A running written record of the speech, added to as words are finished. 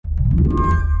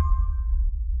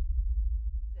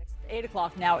8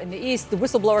 o'clock now in the East. The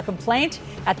whistleblower complaint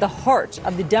at the heart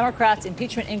of the Democrats'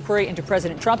 impeachment inquiry into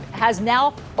President Trump has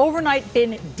now overnight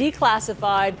been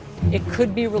declassified. It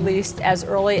could be released as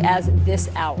early as this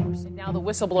hour. Now the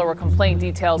whistleblower complaint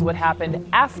details what happened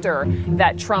after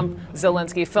that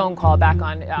Trump-Zelensky phone call back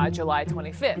on July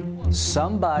 25th.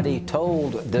 Somebody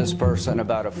told this person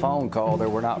about a phone call they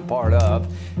were not part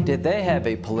of. Did they have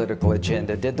a political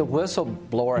agenda? Did the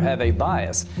whistleblower have a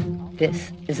bias?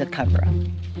 This is a cover-up.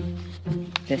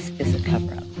 This is a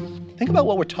cover-up. Think about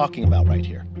what we're talking about right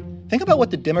here. Think about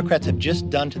what the Democrats have just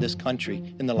done to this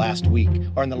country in the last week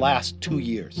or in the last 2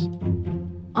 years.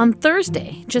 On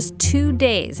Thursday, just 2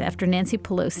 days after Nancy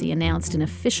Pelosi announced an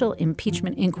official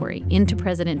impeachment inquiry into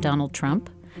President Donald Trump,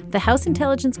 the House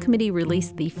Intelligence Committee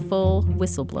released the full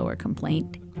whistleblower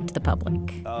complaint to the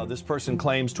public. This person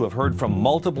claims to have heard from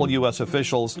multiple U.S.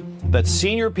 officials that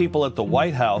senior people at the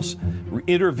White House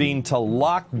intervened to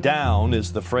lock down,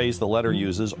 is the phrase the letter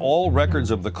uses, all records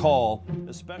of the call,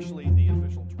 especially the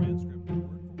official transcript.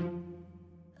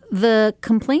 The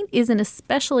complaint isn't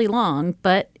especially long,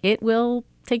 but it will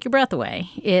take your breath away.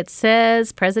 It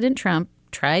says President Trump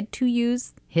tried to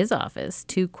use his office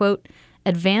to, quote,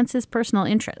 advance his personal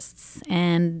interests,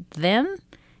 and then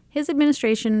his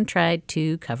administration tried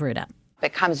to cover it up.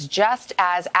 It comes just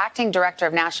as Acting Director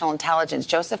of National Intelligence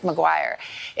Joseph Maguire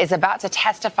is about to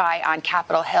testify on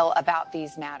Capitol Hill about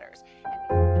these matters.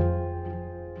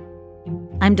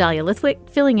 I'm Dahlia Lithwick,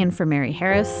 filling in for Mary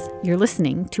Harris. You're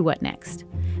listening to What Next?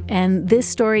 And this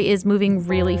story is moving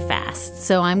really fast.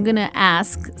 So I'm going to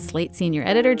ask Slate senior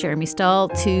editor Jeremy Stahl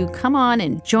to come on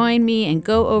and join me and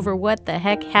go over what the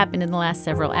heck happened in the last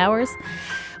several hours.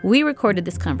 We recorded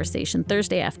this conversation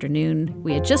Thursday afternoon.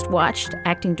 We had just watched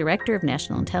Acting Director of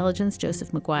National Intelligence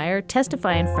Joseph Maguire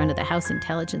testify in front of the House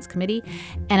Intelligence Committee.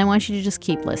 And I want you to just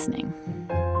keep listening.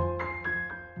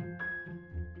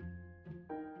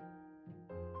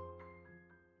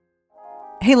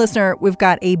 Hey, listener, we've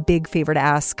got a big favor to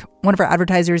ask. One of our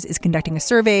advertisers is conducting a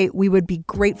survey. We would be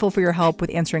grateful for your help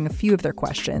with answering a few of their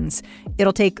questions.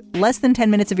 It'll take less than 10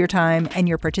 minutes of your time, and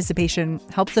your participation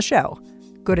helps the show.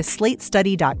 Go to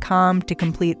slatestudy.com to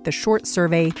complete the short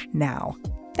survey now.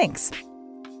 Thanks.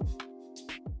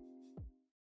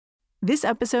 This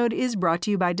episode is brought to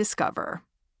you by Discover.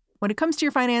 When it comes to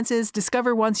your finances,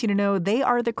 Discover wants you to know they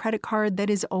are the credit card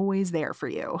that is always there for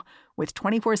you. With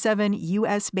 24/7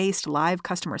 U.S.-based live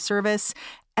customer service,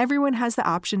 everyone has the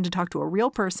option to talk to a real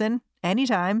person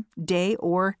anytime, day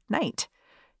or night.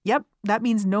 Yep, that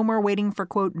means no more waiting for,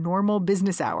 quote, normal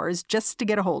business hours just to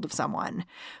get a hold of someone.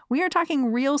 We are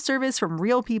talking real service from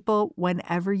real people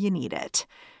whenever you need it.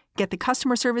 Get the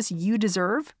customer service you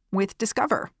deserve with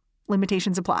Discover.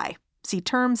 Limitations apply. See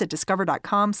terms at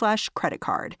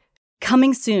discover.com/creditcard.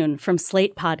 Coming soon from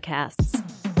Slate Podcasts.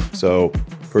 So,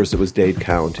 first it was Dade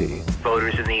County.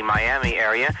 Voters in the Miami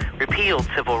area repealed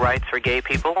civil rights for gay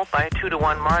people by a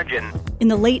 2-to-1 margin. In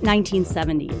the late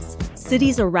 1970s,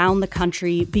 cities around the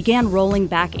country began rolling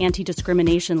back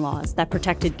anti-discrimination laws that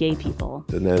protected gay people.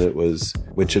 And then it was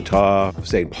Wichita,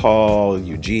 St. Paul,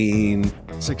 Eugene.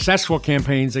 Successful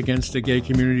campaigns against the gay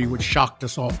community, which shocked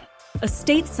us all. A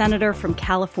state senator from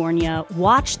California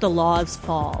watched the laws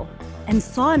fall and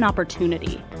saw an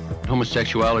opportunity.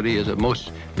 Homosexuality is a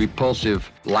most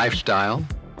repulsive lifestyle.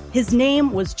 His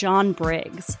name was John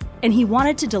Briggs, and he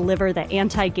wanted to deliver the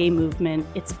anti-gay movement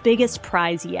its biggest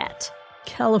prize yet.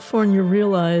 California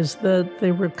realized that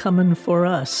they were coming for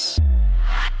us.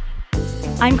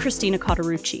 I'm Christina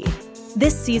Cauterucci.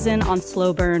 This season on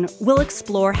Slow Burn, we'll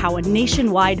explore how a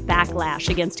nationwide backlash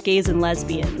against gays and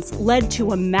lesbians led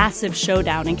to a massive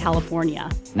showdown in California.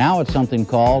 Now it's something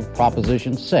called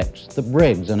Proposition 6, the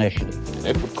Briggs Initiative.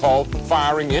 It would call for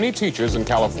firing any teachers in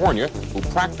California who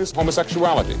practice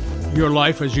homosexuality. Your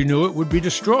life as you knew it would be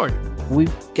destroyed.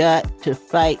 We've got to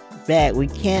fight back. We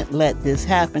can't let this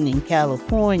happen in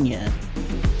California.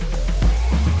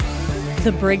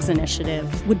 The Briggs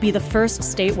Initiative would be the first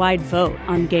statewide vote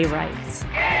on gay rights.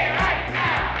 Gay rights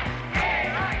now! Gay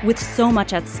rights! With so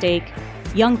much at stake,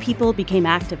 young people became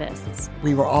activists.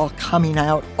 We were all coming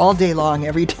out all day long,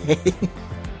 every day.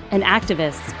 And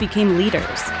activists became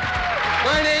leaders.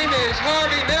 My name is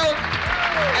Harvey Milk,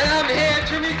 and I'm here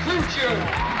to recruit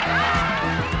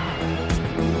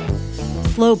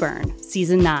you. Slow Burn,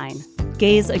 Season 9,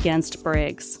 Gays Against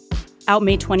Briggs. Out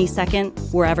May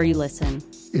 22nd, wherever you listen.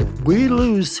 If we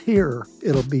lose here,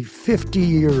 it'll be 50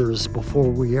 years before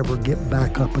we ever get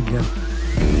back up again.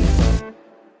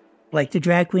 Like the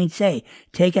drag queens say,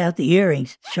 take out the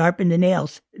earrings, sharpen the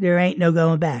nails. There ain't no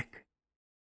going back.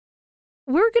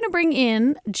 We're going to bring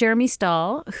in Jeremy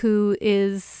Stahl, who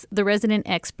is the resident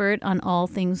expert on all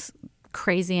things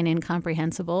crazy and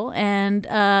incomprehensible. And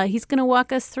he's going to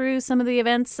walk us through some of the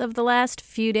events of the last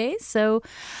few days. So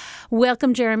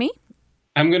welcome, Jeremy.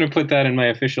 I'm going to put that in my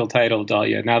official title,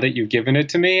 Dahlia. Now that you've given it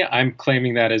to me, I'm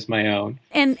claiming that as my own.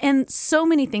 And so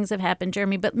many things have happened,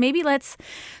 Jeremy, but maybe let's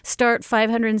start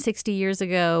 560 years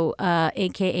ago,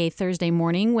 a.k.a. Thursday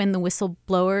morning, when the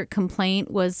whistleblower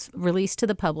complaint was released to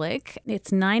the public.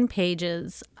 It's 9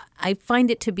 pages. I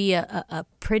find it to be a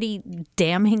pretty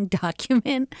damning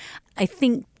document. I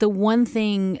think the one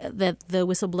thing that the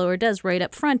whistleblower does right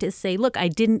up front is say, look, I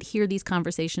didn't hear these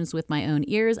conversations with my own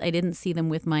ears. I didn't see them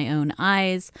with my own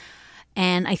eyes.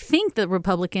 And I think that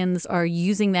Republicans are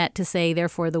using that to say,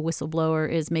 therefore, the whistleblower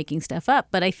is making stuff up.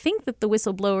 But I think that the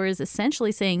whistleblower is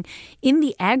essentially saying, in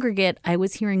the aggregate, I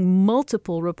was hearing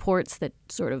multiple reports that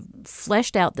sort of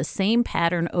fleshed out the same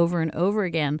pattern over and over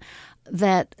again,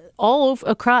 that all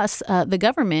across the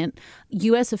government,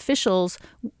 U.S. officials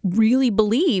really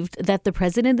believed that the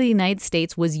president of the United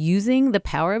States was using the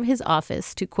power of his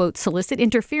office to, quote, solicit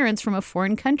interference from a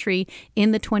foreign country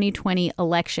in the 2020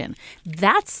 election.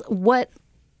 That's what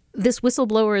this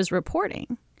whistleblower is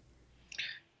reporting.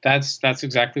 That's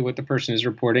exactly what the person is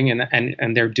reporting,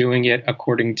 and they're doing it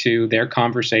according to their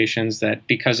conversations that,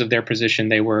 because of their position,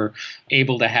 they were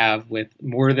able to have with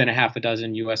more than a half a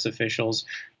dozen U.S. officials.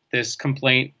 This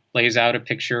complaint lays out a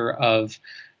picture of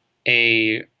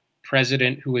a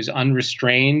president who is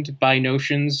unrestrained by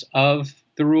notions of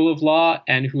the rule of law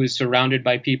and who is surrounded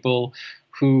by people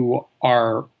who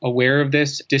are aware of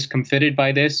this, discomfited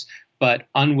by this, but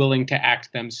unwilling to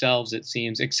act themselves, it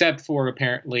seems, except for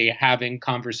apparently having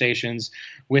conversations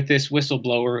with this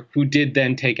whistleblower who did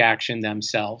then take action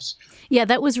themselves. Yeah,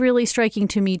 that was really striking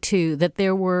to me, too, that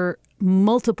there were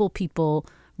multiple people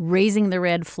raising the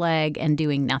red flag and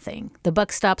doing nothing. The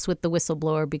buck stops with the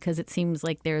whistleblower because it seems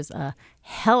like there's a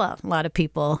hella lot of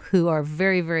people who are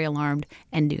very, very alarmed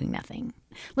and doing nothing.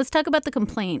 Let's talk about the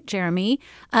complaint, Jeremy.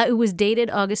 It was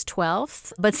dated August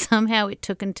 12th, but somehow it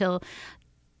took until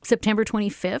September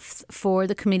 25th for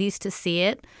the committees to see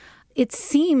it. It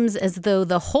seems as though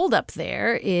the holdup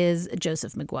there is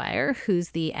Joseph Maguire, who's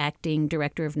the acting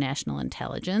director of national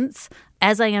intelligence.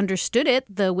 As I understood it,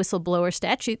 the whistleblower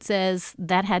statute says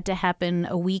that had to happen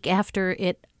a week after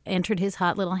it entered his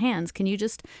hot little hands. Can you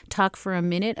just talk for a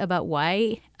minute about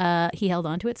why he held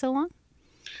on to it so long?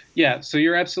 Yeah, so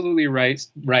you're absolutely right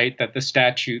that the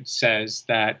statute says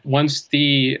that once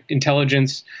the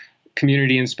Intelligence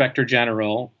Community Inspector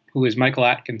General, who is Michael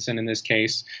Atkinson in this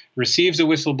case, receives a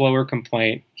whistleblower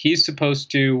complaint, he's supposed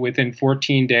to, within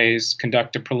 14 days,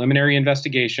 conduct a preliminary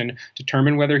investigation,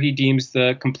 determine whether he deems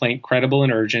the complaint credible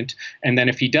and urgent, and then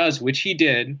if he does, which he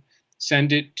did,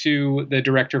 send it to the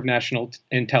Director of National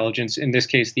Intelligence, in this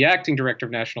case, the acting Director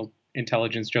of National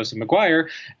Intelligence, Joseph Maguire.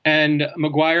 And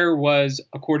Maguire was,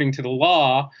 according to the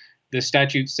law, the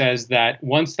statute says that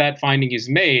once that finding is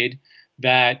made,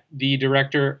 that the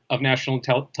Director of National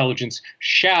Intelligence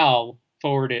shall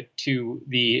forward it to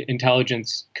the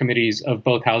intelligence committees of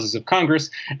both houses of Congress.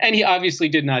 And he obviously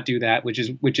did not do that, which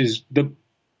is the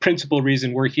principal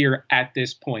reason we're here at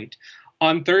this point.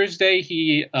 On Thursday,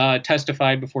 he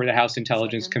testified before the House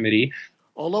Intelligence Committee.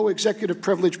 Although executive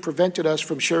privilege prevented us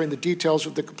from sharing the details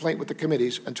of the complaint with the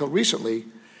committees until recently,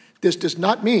 this does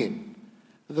not mean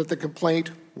that the complaint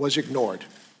was ignored.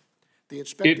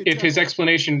 If his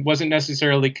explanation wasn't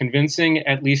necessarily convincing,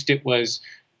 at least it was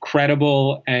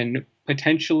credible and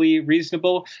potentially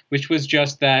reasonable, which was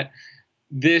just that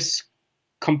this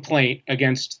complaint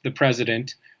against the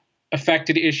president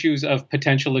affected issues of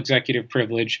potential executive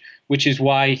privilege, which is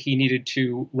why he needed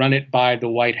to run it by the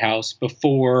White House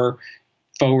before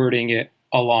forwarding it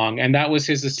along. And that was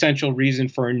his essential reason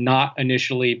for not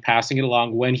initially passing it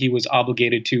along when he was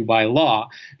obligated to by law.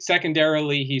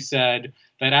 Secondarily, he said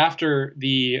that after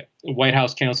the White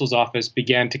House counsel's office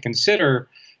began to consider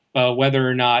whether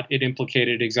or not it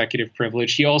implicated executive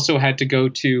privilege, he also had to go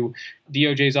to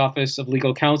DOJ's Office of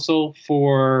Legal Counsel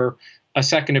for a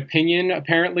second opinion,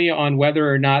 apparently, on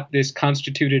whether or not this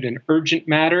constituted an urgent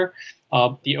matter.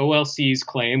 The OLC's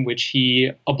claim, which he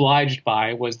obliged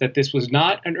by, was that this was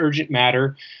not an urgent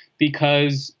matter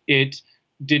because it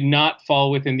did not fall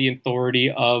within the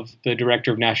authority of the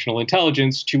Director of National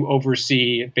Intelligence to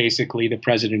oversee basically the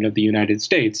President of the United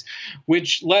States,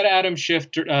 which led Adam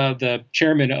Schiff, the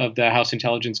chairman of the House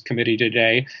Intelligence Committee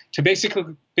today, to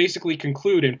basically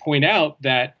conclude and point out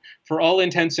that for all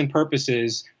intents and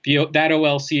purposes, that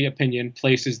OLC opinion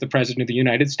places the President of the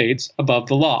United States above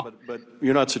the law. But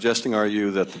you're not suggesting, are you,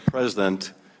 that the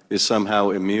President is somehow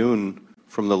immune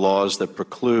from the laws that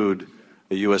preclude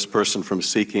a U.S. person from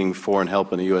seeking foreign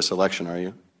help in a U.S. election, are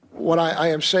you? What I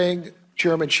am saying,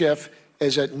 Chairman Schiff,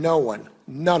 is that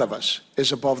none of us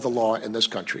is above the law in this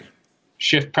country.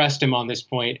 Schiff pressed him on this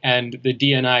point, and the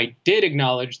DNI did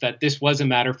acknowledge that this was a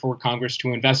matter for Congress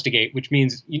to investigate, which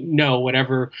means,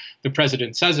 whatever the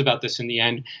president says about this in the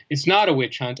end, it's not a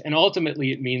witch hunt. And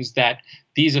ultimately, it means that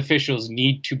these officials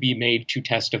need to be made to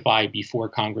testify before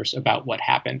Congress about what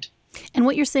happened. And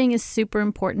what you're saying is super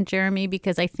important, Jeremy,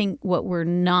 because I think what we're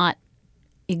not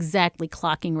exactly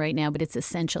clocking right now, but it's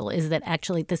essential, is that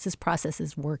actually this process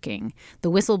is working.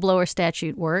 The whistleblower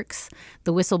statute works.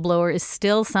 The whistleblower is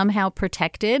still somehow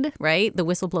protected, right? The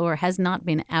whistleblower has not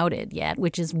been outed yet,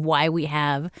 which is why we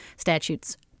have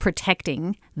statutes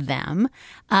protecting them.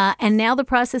 And now the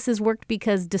process has worked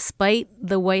because despite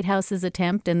the White House's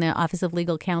attempt and the Office of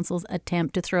Legal Counsel's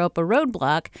attempt to throw up a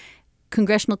roadblock,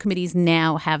 congressional committees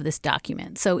now have this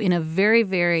document. So in a very,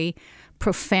 very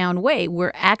profound way,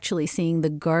 we're actually seeing the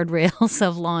guardrails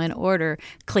of law and order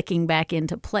clicking back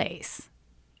into place.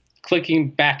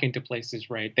 Clicking back into place is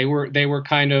right. They were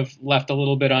kind of left a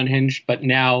little bit unhinged, but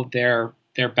now they're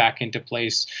back into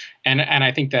place. And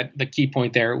I think that the key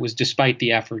point there was despite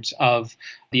the efforts of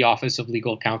the Office of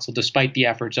Legal Counsel, despite the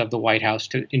efforts of the White House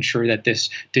to ensure that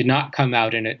this did not come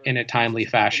out in a timely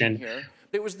fashion.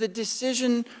 It was the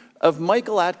decision of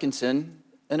Michael Atkinson,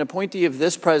 an appointee of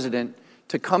this president,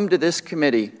 to come to this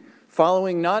committee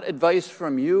following not advice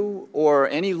from you or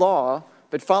any law,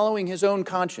 but following his own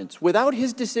conscience. Without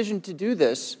his decision to do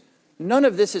this, none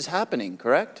of this is happening,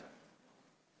 correct?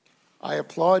 I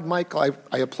applaud Michael.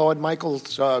 I applaud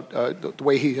Michael's the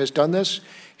way he has done this.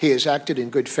 He has acted in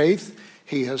good faith.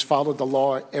 He has followed the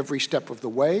law every step of the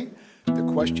way. The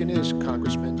question is,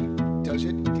 Congressman, did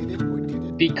it?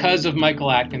 Because of Michael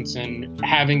Atkinson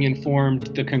having informed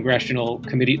the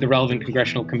the relevant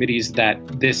congressional committees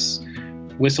that this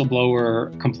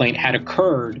whistleblower complaint had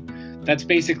occurred, that's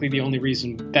basically the only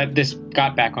reason that this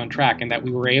got back on track and that we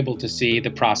were able to see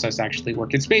the process actually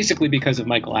work. It's basically because of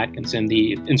Michael Atkinson,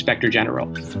 the Inspector General.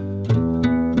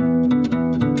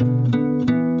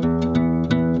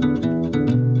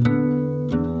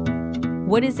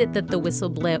 What is it that the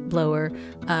whistleblower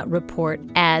report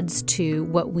adds to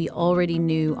what we already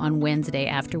knew on Wednesday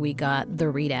after we got the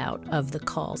readout of the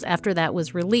calls? After that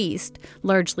was released,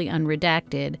 largely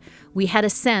unredacted, we had a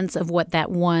sense of what that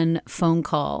one phone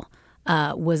call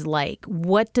was like.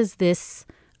 What does this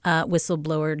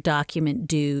whistleblower document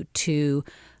do to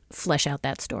flesh out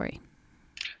that story?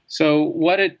 So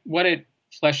what it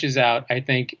fleshes out, I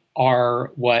think,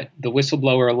 are what the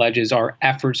whistleblower alleges are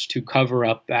efforts to cover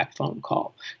up that phone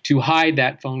call, to hide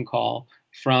that phone call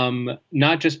from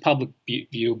not just public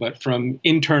view, but from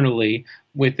internally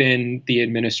within the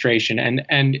administration.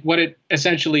 And what it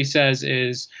essentially says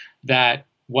is that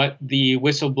what the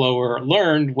whistleblower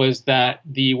learned was that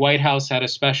the White House had a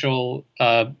special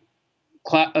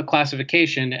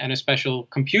classification and a special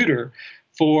computer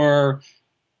for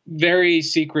very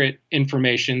secret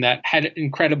information that had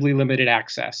incredibly limited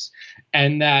access,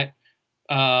 and that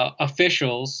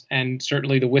officials, and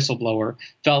certainly the whistleblower,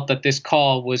 felt that this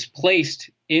call was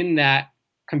placed in that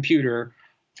computer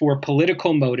for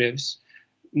political motives,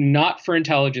 not for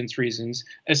intelligence reasons,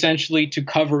 essentially to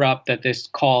cover up that this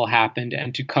call happened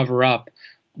and to cover up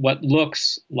what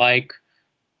looks like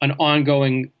an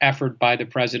ongoing effort by the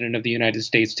president of the United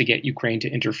States to get Ukraine to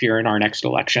interfere in our next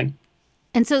election.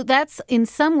 And so that's, in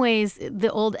some ways,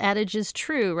 the old adage is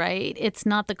true, right? It's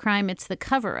not the crime, it's the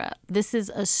cover-up. This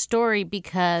is a story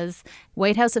because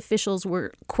White House officials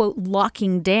were, quote,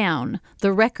 locking down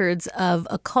the records of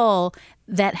a call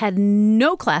that had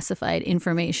no classified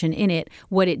information in it.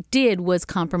 What it did was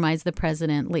compromise the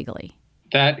president legally.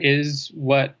 That is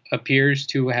what appears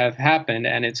to have happened.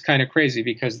 And it's kind of crazy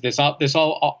because this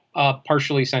all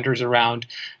partially centers around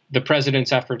the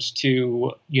president's efforts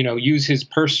to, use his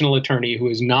personal attorney, who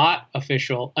is not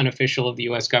an official of the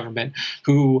U.S. government,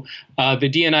 who the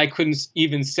DNI couldn't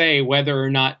even say whether or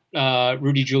not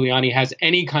Rudy Giuliani has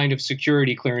any kind of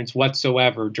security clearance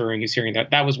whatsoever during his hearing.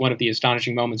 That was one of the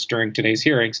astonishing moments during today's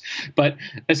hearings. But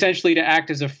essentially to act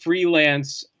as a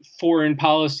freelance foreign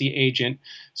policy agent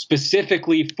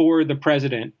specifically for the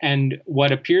president and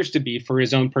what appears to be for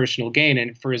his own personal gain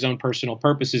and for his own personal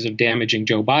purposes of damaging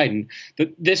Joe Biden.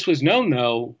 This was known,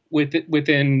 though,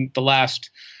 within the last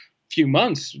few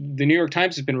months. The New York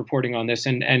Times has been reporting on this,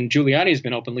 and Giuliani has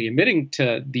been openly admitting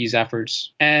to these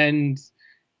efforts. And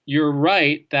you're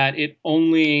right that it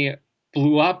only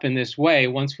blew up in this way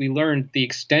once we learned the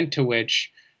extent to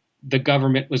which the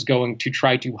government was going to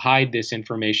try to hide this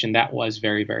information. That was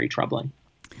very, very troubling.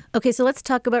 Okay, so let's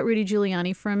talk about Rudy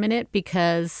Giuliani for a minute,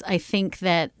 because I think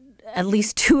that at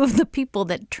least two of the people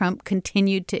that Trump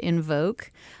continued to invoke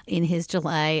in his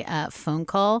July phone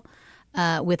call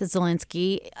with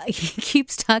Zelensky. He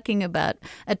keeps talking about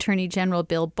Attorney General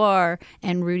Bill Barr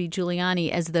and Rudy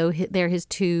Giuliani as though they're his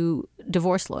two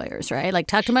divorce lawyers, right? Like,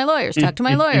 talk to my lawyers, talk to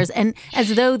my lawyers. And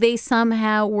as though they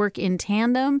somehow work in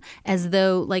tandem, as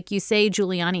though, like you say,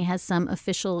 Giuliani has some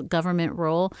official government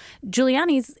role.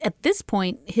 Giuliani's, at this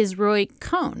point, his Roy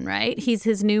Cohn, right? He's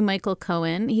his new Michael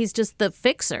Cohen. He's just the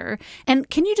fixer. And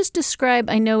can you just describe,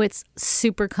 I know it's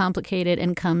super complicated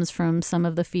and comes from some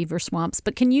of the fever swamps,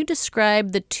 but can you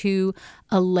describe the two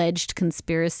alleged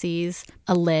conspiracies,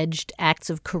 alleged acts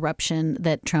of corruption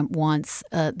that Trump wants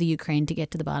the Ukraine to get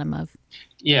to the bottom of?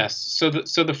 Yes. So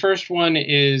the first one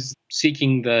is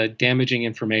seeking the damaging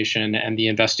information and the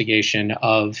investigation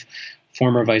of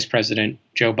former Vice President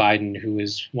Joe Biden, who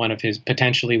is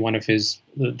potentially one of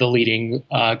the leading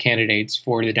candidates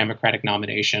for the Democratic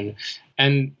nomination.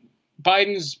 And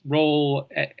Biden's role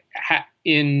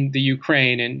in the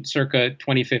Ukraine in circa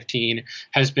 2015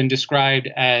 has been described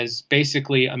as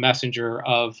basically a messenger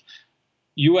of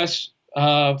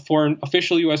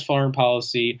official U.S. foreign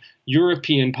policy,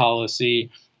 European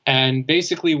policy, and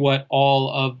basically what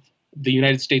all of the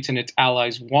United States and its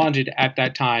allies wanted at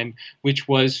that time, which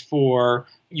was for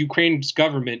Ukraine's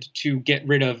government to get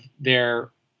rid of their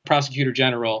prosecutor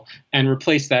general and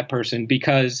replace that person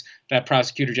because that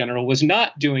prosecutor general was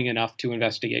not doing enough to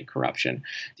investigate corruption.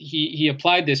 He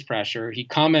applied this pressure, he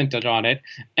commented on it,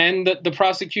 and the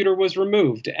prosecutor was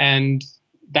removed. And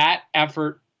that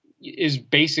effort is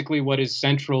basically what is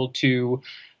central to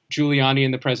Giuliani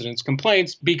and the president's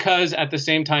complaints, because at the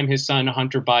same time, his son,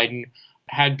 Hunter Biden,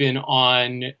 had been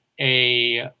on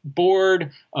a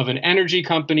board of an energy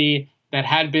company that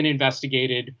had been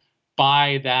investigated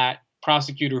by that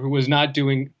prosecutor who was not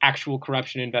doing actual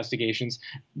corruption investigations.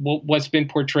 What's been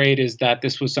portrayed is that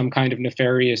this was some kind of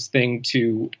nefarious thing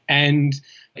to end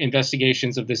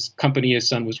investigations of this company his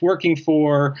son was working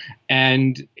for.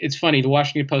 And it's funny, the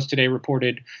Washington Post today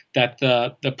reported that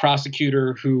the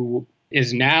prosecutor who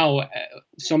is now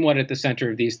somewhat at the center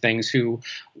of these things, who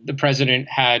the president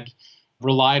had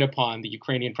relied upon, the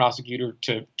Ukrainian prosecutor,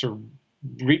 to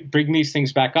bring these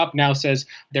things back up, now says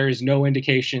there is no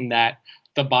indication that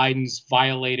the Bidens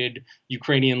violated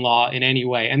Ukrainian law in any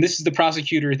way. And this is the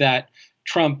prosecutor that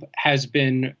Trump has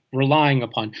been relying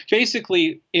upon.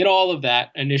 Basically, in all of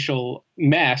that initial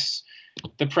mess,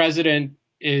 the president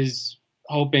is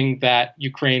hoping that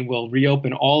Ukraine will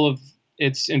reopen all of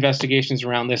its investigations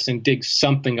around this and dig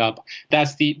something up.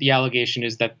 That's the allegation,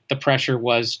 is that the pressure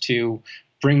was to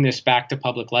bring this back to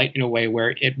public light in a way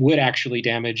where it would actually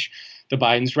damage the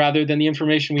Bidens, rather than the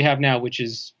information we have now, which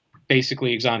is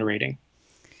basically exonerating.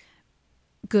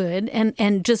 Good.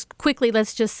 And just quickly,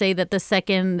 let's just say that the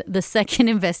second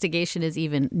investigation is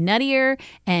even nuttier,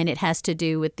 and it has to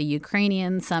do with the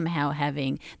Ukrainians somehow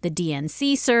having the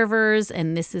DNC servers.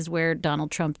 And this is where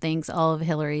Donald Trump thinks all of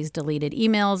Hillary's deleted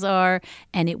emails are.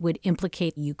 And it would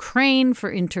implicate Ukraine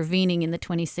for intervening in the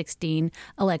 2016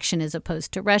 election as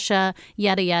opposed to Russia,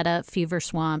 yada, yada, fever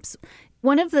swamps.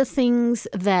 One of the things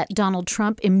that Donald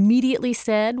Trump immediately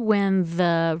said when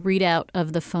the readout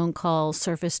of the phone call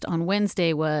surfaced on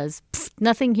Wednesday was,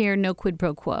 nothing here, no quid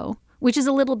pro quo, which is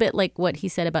a little bit like what he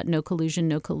said about no collusion,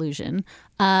 no collusion.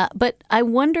 But I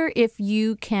wonder if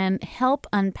you can help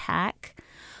unpack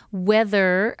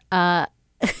whether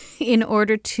in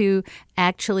order to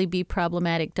actually be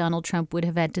problematic, Donald Trump would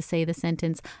have had to say the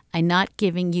sentence, I'm not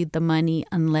giving you the money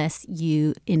unless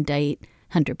you indict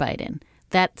Hunter Biden.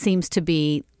 That seems to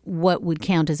be what would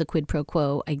count as a quid pro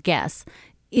quo, I guess.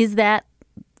 Is that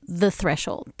the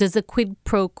threshold? Does a quid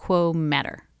pro quo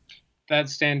matter? That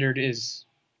standard is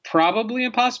probably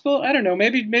impossible. I don't know.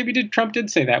 Maybe Trump did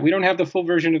say that. We don't have the full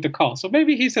version of the call. So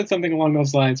maybe he said something along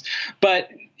those lines. But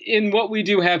in what we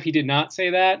do have, he did not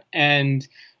say that. And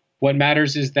what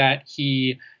matters is that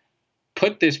he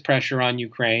put this pressure on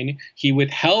Ukraine. He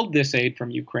withheld this aid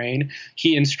from Ukraine.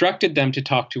 He instructed them to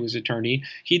talk to his attorney.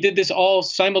 He did this all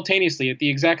simultaneously at the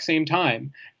exact same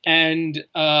time. And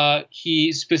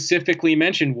he specifically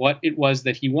mentioned what it was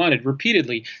that he wanted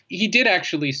repeatedly. He did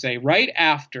actually say right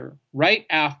after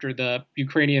the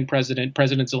Ukrainian President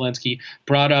Zelensky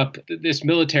brought up this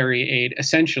military aid,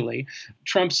 essentially,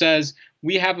 Trump says,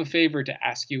 we have a favor to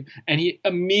ask you. And he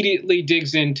immediately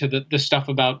digs into the stuff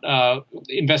about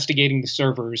investigating the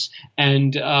servers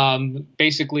and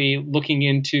basically looking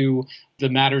into the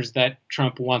matters that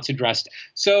Trump wants addressed.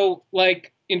 So,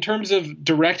 in terms of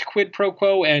direct quid pro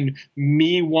quo and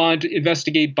me want to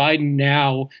investigate Biden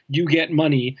now, you get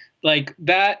money,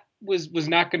 that was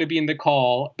not going to be in the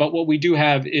call. But what we do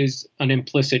have is an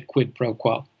implicit quid pro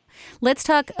quo. Let's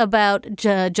talk about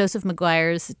Joseph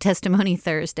Maguire's testimony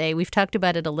Thursday. We've talked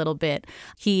about it a little bit.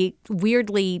 He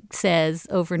weirdly says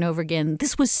over and over again,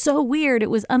 this was so weird. It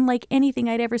was unlike anything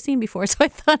I'd ever seen before. So I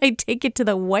thought I'd take it to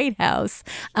the White House,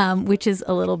 which is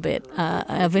a little bit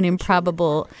of an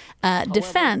improbable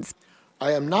defense.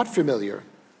 I am not familiar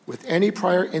with any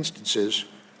prior instances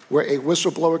where a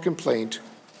whistleblower complaint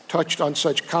touched on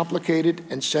such complicated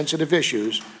and sensitive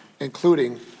issues,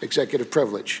 including executive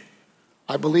privilege.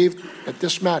 I believe that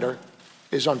this matter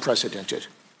is unprecedented.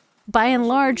 By and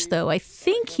large, though, I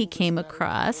think he came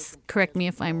across, correct me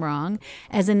if I'm wrong,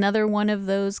 as another one of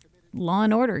those law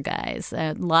and order guys.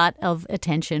 A lot of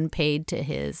attention paid to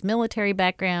his military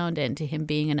background and to him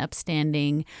being an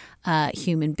upstanding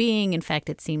human being. In fact,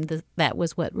 it seemed that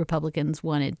was what Republicans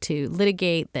wanted to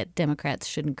litigate, that Democrats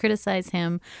shouldn't criticize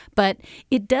him. But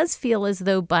it does feel as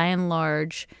though, by and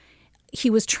large, he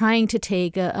was trying to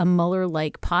take a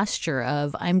Mueller-like posture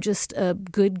of, I'm just a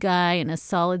good guy and a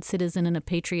solid citizen and a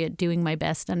patriot doing my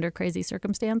best under crazy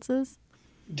circumstances.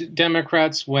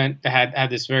 Democrats had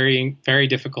this very, very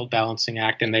difficult balancing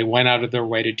act, and they went out of their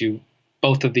way to do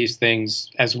both of these things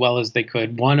as well as they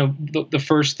could. One of the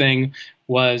first thing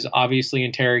was obviously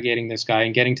interrogating this guy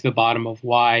and getting to the bottom of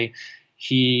why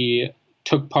he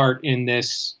took part in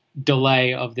this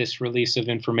delay of this release of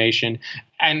information,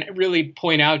 and really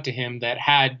point out to him that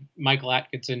had Michael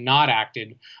Atkinson not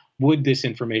acted, would this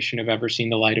information have ever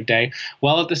seen the light of day?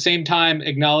 While at the same time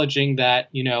acknowledging that,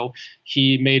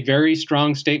 he made very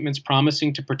strong statements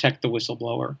promising to protect the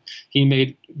whistleblower. He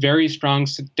made very strong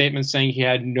statements saying he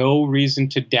had no reason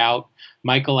to doubt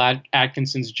Michael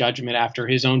Atkinson's judgment after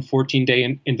his own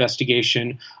 14-day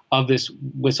investigation of this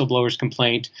whistleblower's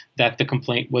complaint, that the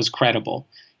complaint was credible.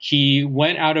 He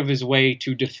went out of his way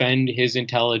to defend his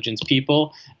intelligence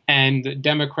people, and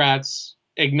Democrats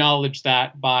acknowledged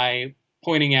that by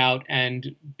pointing out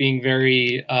and being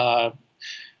very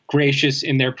gracious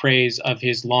in their praise of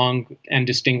his long and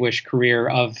distinguished career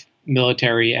of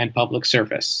military and public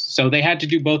service. So they had to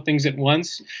do both things at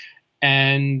once,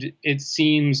 and it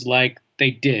seems like they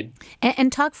did.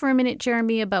 And talk for a minute,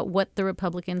 Jeremy, about what the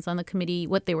Republicans on the committee,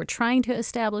 what they were trying to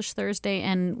establish Thursday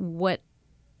and what,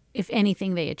 if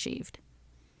anything, they achieved.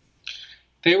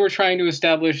 They were trying to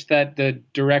establish that the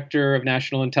director of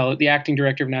national intelligence, the acting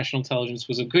director of national intelligence,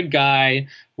 was a good guy,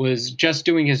 was just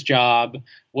doing his job,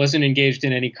 wasn't engaged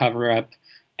in any cover-up,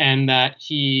 and that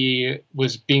he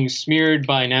was being smeared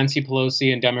by Nancy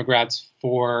Pelosi and Democrats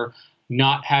for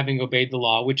not having obeyed the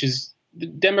law, which is the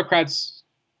Democrats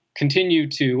continue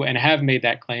to and have made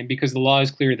that claim because the law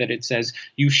is clear that it says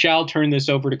you shall turn this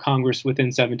over to Congress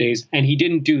within 7 days, and he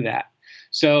didn't do that.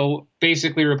 So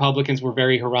basically, Republicans were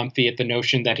very harumphy at the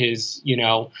notion that his,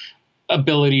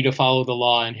 ability to follow the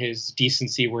law and his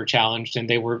decency were challenged, and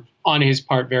they were, on his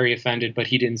part, very offended, but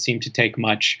he didn't seem to take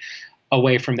much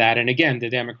away from that. And again, the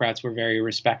Democrats were very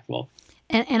respectful.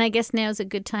 And I guess now is a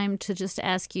good time to just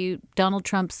ask you Donald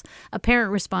Trump's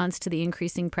apparent response to the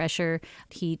increasing pressure.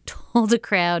 He told a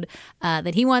crowd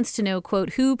that he wants to know,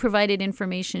 quote, who provided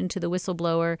information to the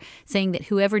whistleblower, saying that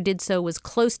whoever did so was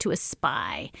close to a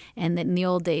spy, and that in the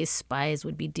old days, spies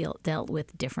would be dealt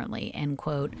with differently, end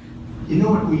quote. You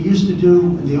know what we used to do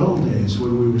in the old days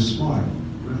when we were smart,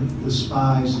 right, with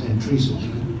spies and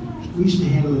treason? We used to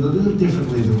handle it a little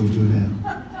differently than we do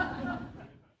now.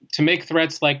 To make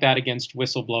threats like that against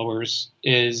whistleblowers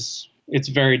it's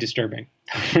very disturbing.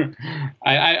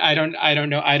 I don't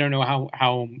know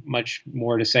how much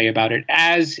more to say about it.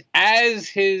 As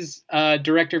his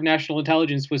director of national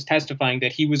intelligence was testifying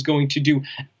that he was going to do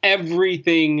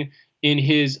everything in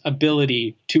his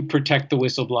ability to protect the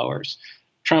whistleblowers,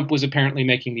 Trump was apparently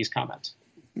making these comments.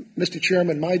 Mr.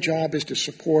 Chairman, my job is to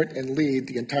support and lead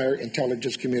the entire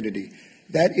intelligence community.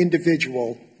 That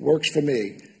individual works for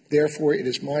me. Therefore, it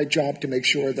is my job to make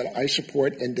sure that I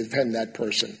support and defend that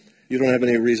person. You don't have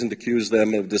any reason to accuse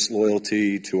them of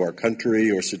disloyalty to our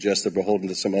country or suggest they're beholden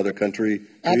to some other country,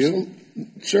 do you?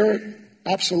 Sir,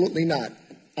 absolutely not.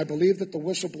 I believe that the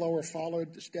whistleblower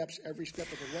followed the steps every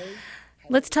step of the way.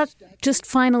 Let's talk just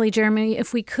finally, Jeremy,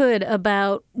 if we could,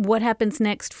 about what happens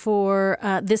next for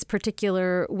this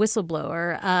particular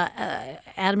whistleblower.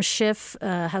 Adam Schiff,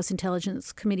 House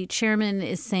Intelligence Committee chairman,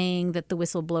 is saying that the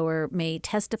whistleblower may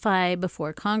testify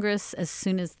before Congress as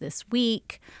soon as this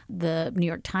week. The New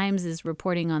York Times is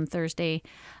reporting on Thursday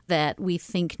that we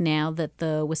think now that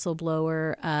the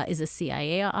whistleblower is a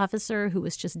CIA officer who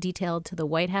was just detailed to the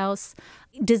White House.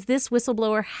 Does this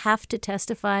whistleblower have to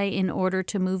testify in order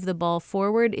to move the ball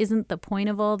forward? Isn't the point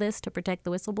of all this to protect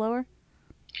the whistleblower?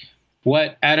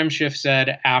 What Adam Schiff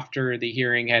said after the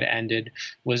hearing had ended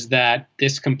was that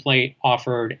this complaint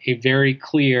offered a very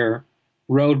clear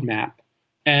roadmap.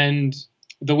 And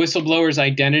the whistleblower's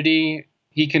identity,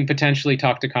 he can potentially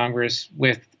talk to Congress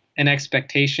with an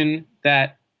expectation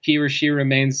that he or she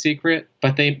remains secret,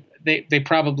 but they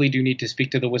probably do need to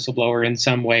speak to the whistleblower in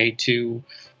some way to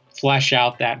flesh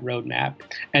out that roadmap.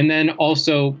 And then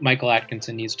also Michael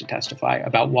Atkinson needs to testify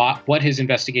about what his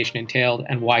investigation entailed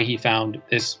and why he found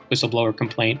this whistleblower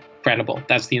complaint credible.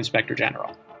 That's the Inspector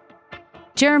General.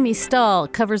 Jeremy Stahl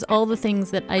covers all the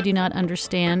things that I do not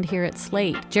understand here at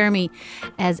Slate. Jeremy,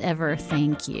 as ever,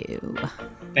 thank you.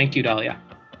 Thank you, Dahlia.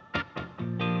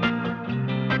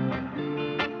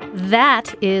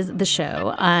 That is the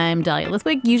show. I'm Dahlia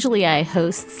Lithwick. Usually I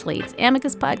host Slate's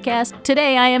Amicus podcast.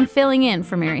 Today I am filling in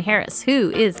for Mary Harris, who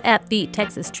is at the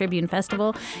Texas Tribune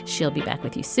Festival. She'll be back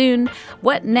with you soon.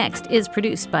 What Next is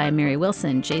produced by Mary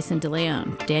Wilson, Jason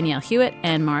DeLeon, Danielle Hewitt,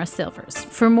 and Mara Silvers.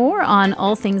 For more on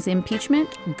all things impeachment,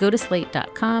 go to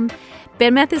slate.com.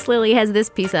 Ben Mathis-Lilly has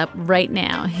this piece up right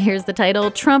now. Here's the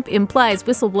title: Trump implies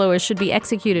whistleblowers should be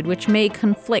executed, which may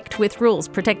conflict with rules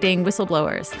protecting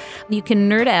whistleblowers. You can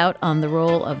nerd out on the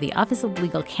role of the Office of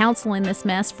Legal Counsel in this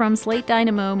mess from Slate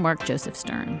Dynamo, Mark Joseph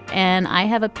Stern. And I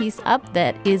have a piece up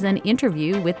that is an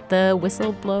interview with the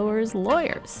whistleblowers'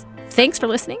 lawyers. Thanks for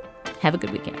listening. Have a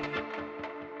good weekend.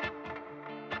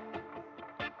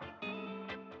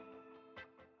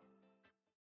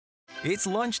 It's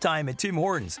lunchtime at Tim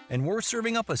Hortons, and we're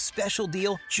serving up a special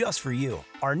deal just for you.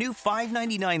 Our new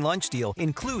 $5.99 lunch deal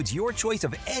includes your choice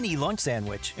of any lunch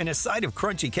sandwich and a side of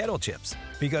crunchy kettle chips.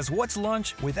 Because what's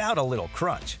lunch without a little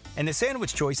crunch? And the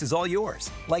sandwich choice is all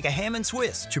yours, like a ham and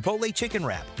Swiss, Chipotle chicken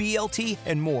wrap, BLT,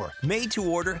 and more. Made to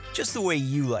order just the way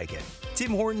you like it.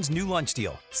 Tim Hortons' new lunch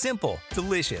deal. Simple,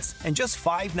 delicious, and just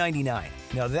 $5.99.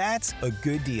 Now that's a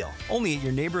good deal. Only at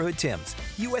your neighborhood Tim's.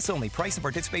 U.S. only. Price and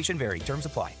participation vary. Terms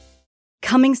apply.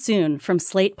 Coming soon from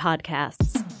Slate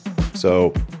Podcasts.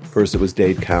 So, first it was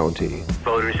Dade County.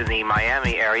 Voters in the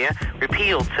Miami area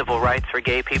repealed civil rights for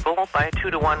gay people by a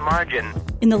 2-to-1 margin.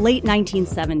 In the late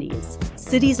 1970s,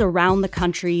 cities around the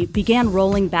country began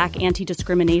rolling back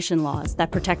anti-discrimination laws that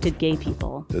protected gay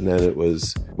people. And then it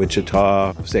was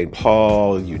Wichita, St.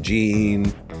 Paul,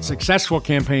 Eugene. Successful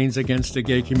campaigns against the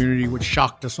gay community, which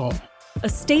shocked us all. A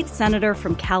state senator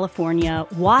from California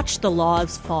watched the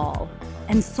laws fall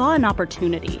and saw an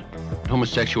opportunity.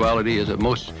 Homosexuality is a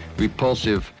most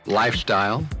repulsive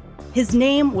lifestyle. His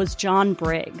name was John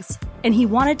Briggs, and he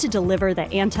wanted to deliver the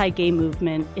anti-gay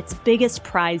movement its biggest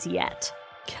prize yet.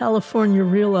 California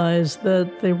realized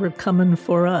that they were coming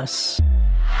for us.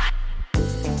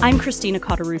 I'm Christina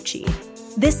Cauterucci.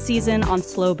 This season on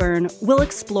Slow Burn, we'll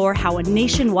explore how a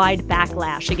nationwide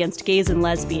backlash against gays and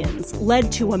lesbians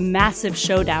led to a massive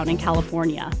showdown in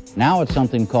California. Now it's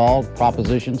something called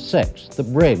Proposition 6, the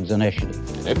Briggs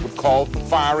Initiative. It would call for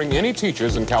firing any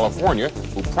teachers in California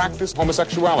who practice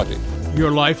homosexuality.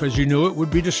 Your life as you knew it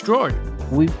would be destroyed.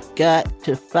 We've got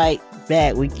to fight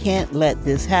back. We can't let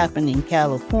this happen in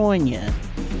California.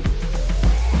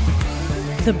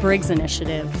 The Briggs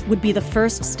Initiative would be the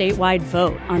first statewide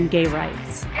vote on gay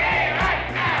rights. Gay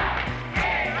rights now!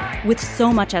 Gay rights! With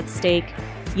so much at stake,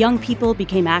 young people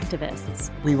became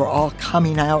activists. We were all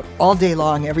coming out all day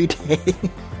long, every day.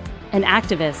 And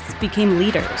activists became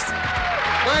leaders.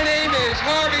 My name is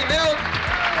Harvey Milk,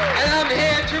 and I'm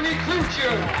here to recruit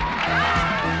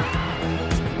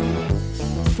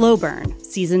you. Slow Burn,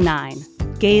 Season 9,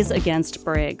 Gays Against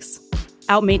Briggs.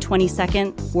 Out May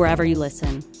 22nd, wherever you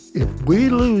listen. If we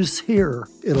lose here,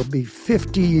 it'll be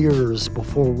 50 years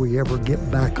before we ever get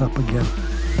back up again.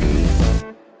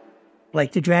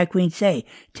 Like the drag queens say,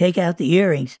 take out the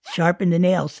earrings, sharpen the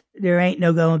nails. There ain't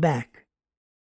no going back.